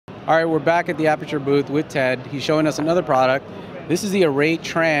All right, we're back at the Aputure booth with Ted. He's showing us another product. This is the Array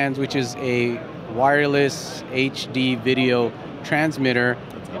Trans, which is a wireless HD video transmitter.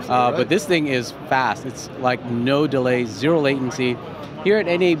 But this thing is fast. It's like no delay, zero latency. Here at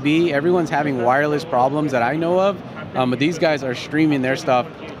NAB, everyone's having wireless problems that I know of, but these guys are streaming their stuff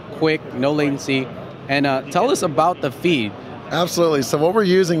quick, no latency. And tell us about the feed. Absolutely. So what we're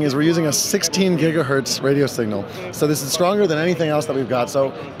using a 16 gigahertz radio signal. So this is stronger than anything else that we've got.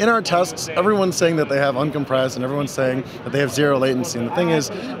 So in our tests, everyone's saying that they have uncompressed and everyone's saying that they have zero latency. And the thing is,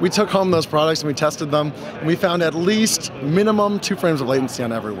 we took home those products and we tested them and we found at least minimum 2 frames of latency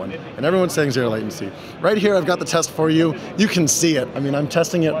on everyone. And everyone's saying zero latency. Right here, I've got the test for you. You can see it. I mean, I'm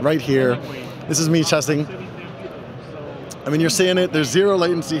testing it right here. This is me testing. I mean, you're seeing it, there's zero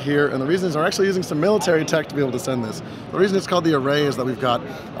latency here, and the reason is we're actually using some military tech to be able to send this. The reason it's called the Array is that we've got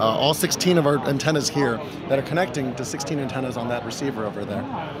all 16 of our antennas here that are connecting to 16 antennas on that receiver over there.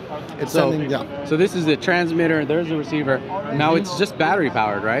 It's sending, yeah. So this is the transmitter, there's the receiver. Now it's just battery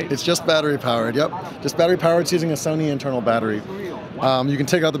powered, right? It's just battery powered, yep. Just battery powered, it's using a Sony internal battery. You can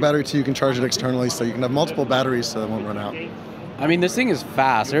take out the battery too, you can charge it externally, so you can have multiple batteries so it won't run out. I mean, this thing is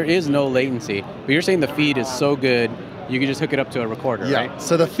fast, there is no latency, but you're saying the feed is so good, you can just hook it up to a recorder, right? Yeah,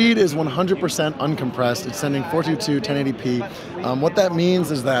 so the feed is 100% uncompressed. It's sending 422 1080p. What that means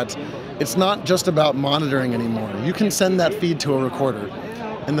is that it's not just about monitoring anymore. You can send that feed to a recorder.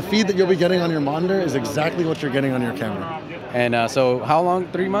 And the feed that you'll be getting on your monitor is exactly what you're getting on your camera. And so how long,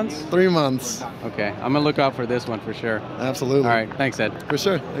 3 months? 3 months. Okay, I'm gonna look out for this one for sure. Absolutely. All right, thanks, Ed. For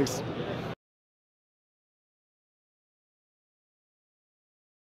sure, thanks.